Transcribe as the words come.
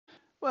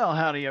Well,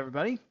 howdy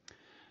everybody.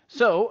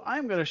 So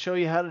I'm going to show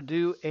you how to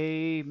do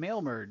a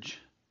mail merge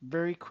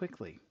very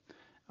quickly.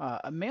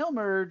 A mail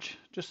merge,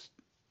 just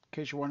in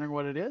case you're wondering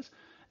what it is,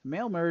 a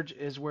mail merge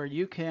is where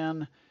you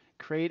can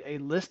create a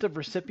list of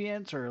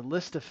recipients or a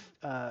list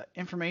of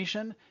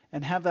information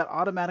and have that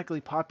automatically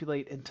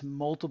populate into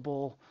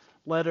multiple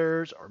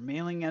letters or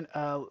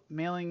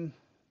mailing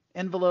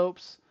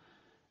envelopes,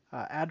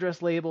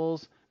 address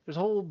labels. There's a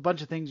whole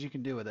bunch of things you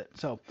can do with it.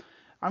 So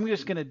I'm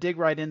just going to dig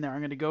right in there. I'm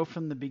going to go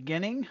from the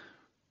beginning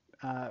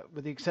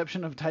with the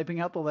exception of typing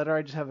out the letter.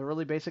 I just have a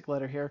really basic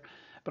letter here,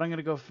 but I'm going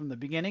to go from the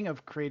beginning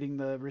of creating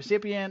the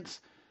recipients,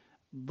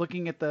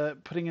 looking at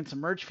putting in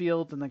some merge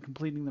fields, and then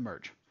completing the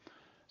merge.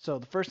 So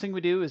the first thing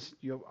we do is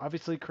you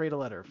obviously create a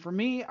letter. For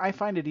me, I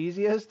find it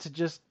easiest to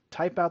just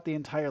type out the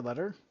entire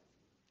letter,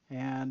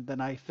 and then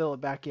I fill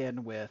it back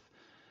in with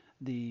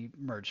the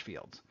merge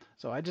fields.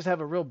 So I just have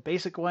a real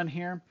basic one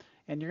here,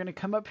 and you're going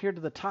to come up here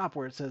to the top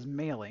where it says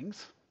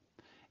mailings,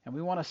 and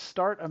we want to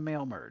start a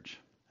mail merge.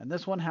 And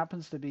this one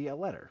happens to be a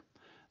letter.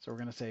 So we're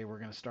going to say we're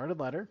going to start a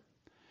letter,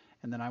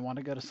 and then I want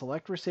to go to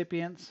select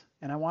recipients,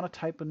 and I want to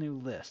type a new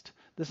list.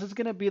 This is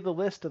going to be the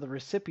list of the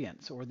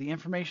recipients or the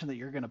information that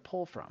you're going to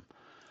pull from.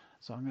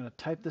 So I'm going to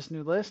type this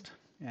new list,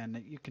 and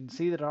you can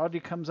see that it already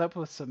comes up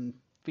with some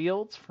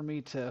fields for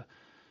me to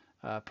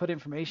put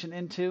information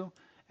into,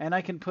 and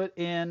I can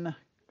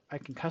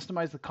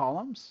customize the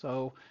columns.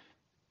 So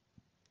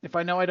if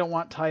I know I don't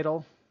want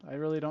title, I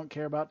really don't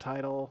care about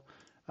title.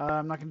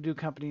 I'm not going to do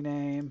company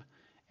name,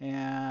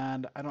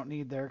 and I don't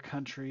need their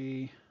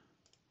country,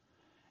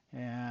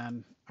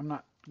 and I'm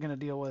not going to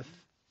deal with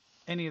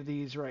any of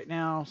these right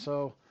now,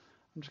 so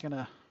I'm just going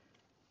to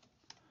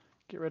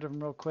get rid of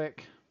them real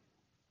quick.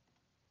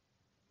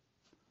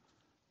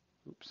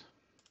 Oops,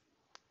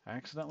 I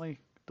accidentally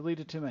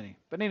deleted too many.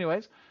 But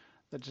anyways,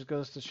 that just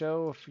goes to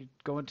show if you're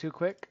going too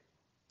quick,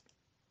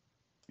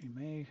 you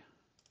may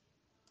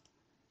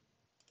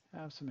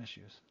have some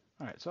issues.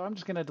 All right, so I'm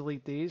just going to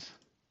delete these.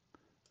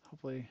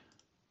 Hopefully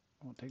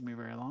it won't take me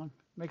very long.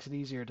 Makes it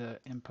easier to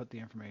input the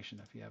information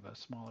if you have a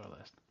smaller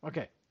list.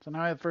 Okay, so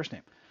now I have first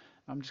name.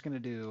 I'm just going to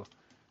do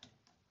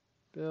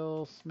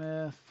Bill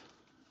Smith.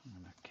 I'm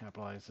going to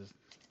capitalize this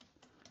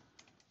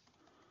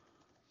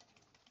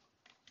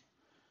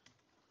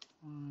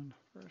on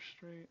First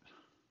Street,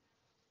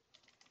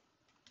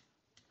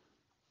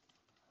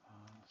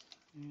 Los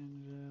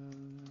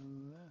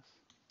Angeles,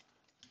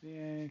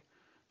 CA.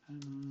 I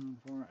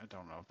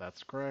don't know if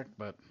that's correct,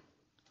 but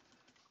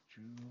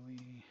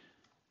Julie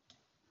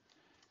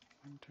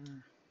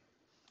Winter.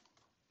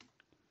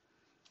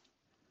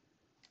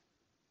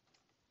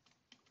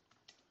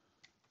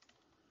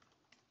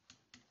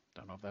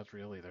 Don't know if that's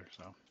real either,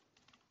 so.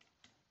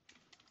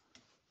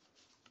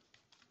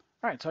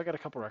 All right, so I got a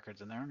couple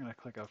records in there. I'm going to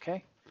click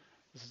OK.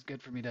 This is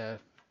good for me to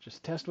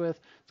just test with.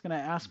 It's going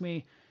to ask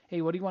me,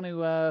 hey, what do you want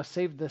to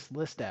save this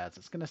list as?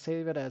 It's going to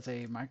save it as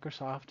a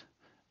Microsoft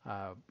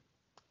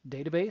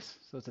database.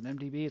 So it's an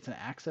MDB, it's an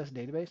Access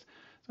database.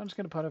 So I'm just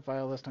going to put a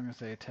file list. I'm going to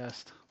say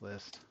test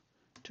list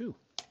 2.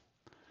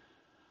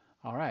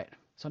 All right,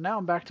 so now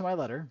I'm back to my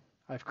letter.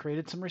 I've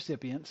created some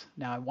recipients.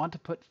 Now I want to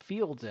put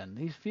fields in.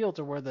 These fields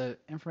are where the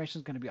information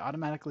is going to be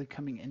automatically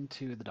coming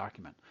into the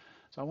document.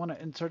 So I want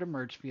to insert a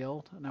merge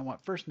field, and I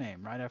want first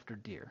name right after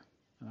Dear.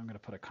 And I'm going to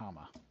put a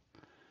comma.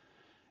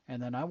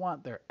 And then I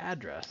want their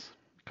address.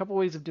 A couple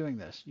ways of doing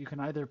this. You can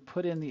either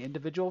put in the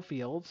individual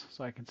fields,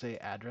 so I can say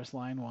address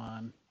line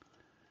 1,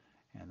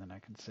 and then I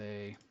can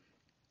say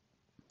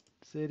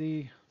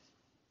city,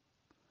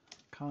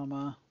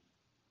 comma,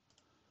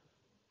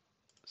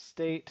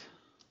 state,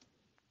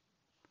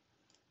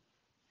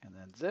 and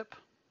then zip.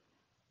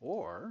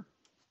 Or,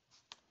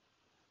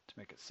 to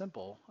make it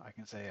simple, I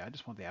can say I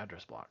just want the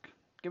address block.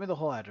 Give me the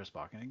whole address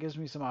block. And it gives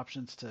me some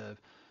options to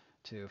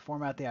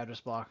format the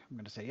address block. I'm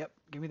going to say, yep,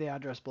 give me the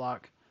address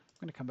block.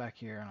 I'm going to come back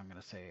here and I'm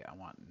going to say I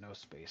want no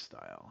space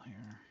style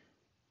here.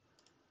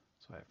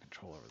 So I have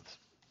control over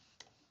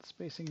the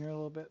spacing here a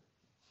little bit.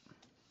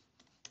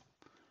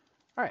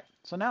 All right,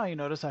 so now you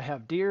notice I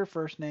have Dear,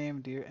 first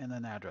name, Dear, and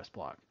then address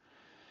block.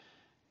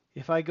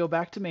 If I go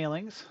back to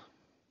mailings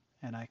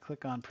and I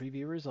click on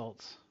preview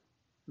results,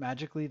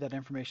 magically that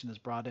information is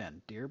brought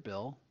in. Dear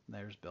Bill,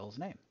 there's Bill's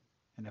name.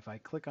 And if I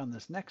click on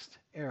this next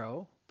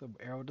arrow, the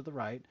arrow to the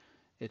right,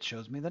 it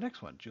shows me the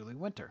next one, Julie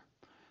Winter.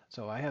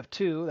 So I have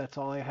 2, that's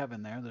all I have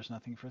in there. There's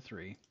nothing for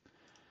 3.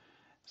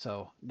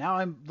 So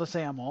now let's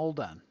say I'm all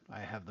done. I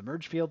have the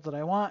merge fields that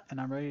I want,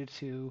 and I'm ready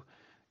to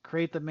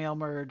create the mail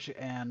merge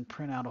and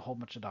print out a whole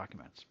bunch of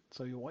documents.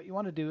 So what you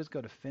want to do is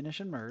go to Finish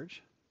and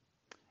Merge.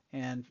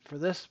 And for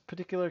this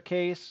particular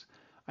case,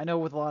 I know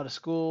with a lot of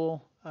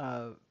school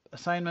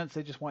assignments,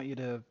 they just want you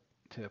to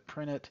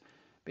print it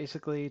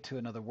basically to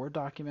another Word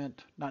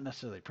document. Not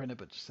necessarily print it,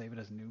 but just save it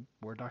as a new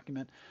Word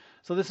document.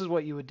 So this is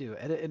what you would do.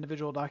 Edit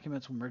individual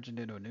documents, will merge it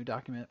into a new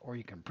document, or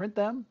you can print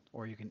them,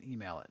 or you can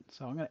email it.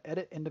 So I'm going to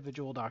edit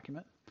individual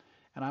document,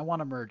 and I want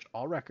to merge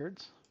all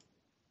records.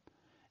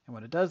 And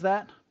when it does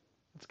that,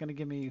 it's going to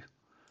give me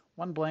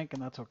one blank,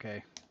 and that's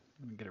okay.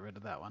 I'm going to get rid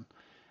of that one.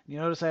 You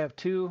notice I have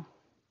 2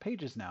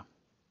 pages now.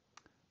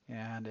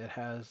 And it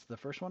has the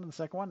first one and the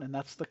second one, and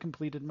that's the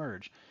completed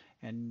merge.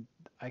 And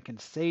I can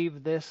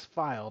save this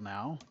file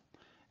now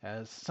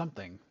as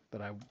something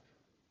that I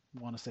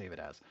want to save it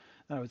as.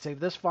 Then I would save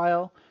this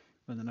file,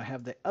 and then I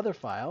have the other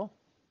file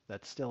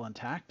that's still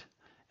intact,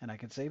 and I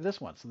can save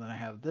this one. So then I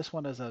have this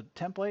one as a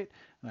template,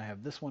 and I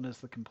have this one as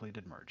the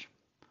completed merge.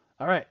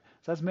 All right,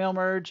 so that's mail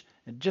merge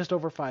in just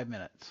over 5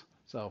 minutes.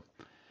 So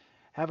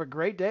have a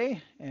great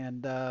day,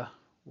 and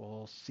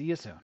we'll see you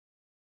soon.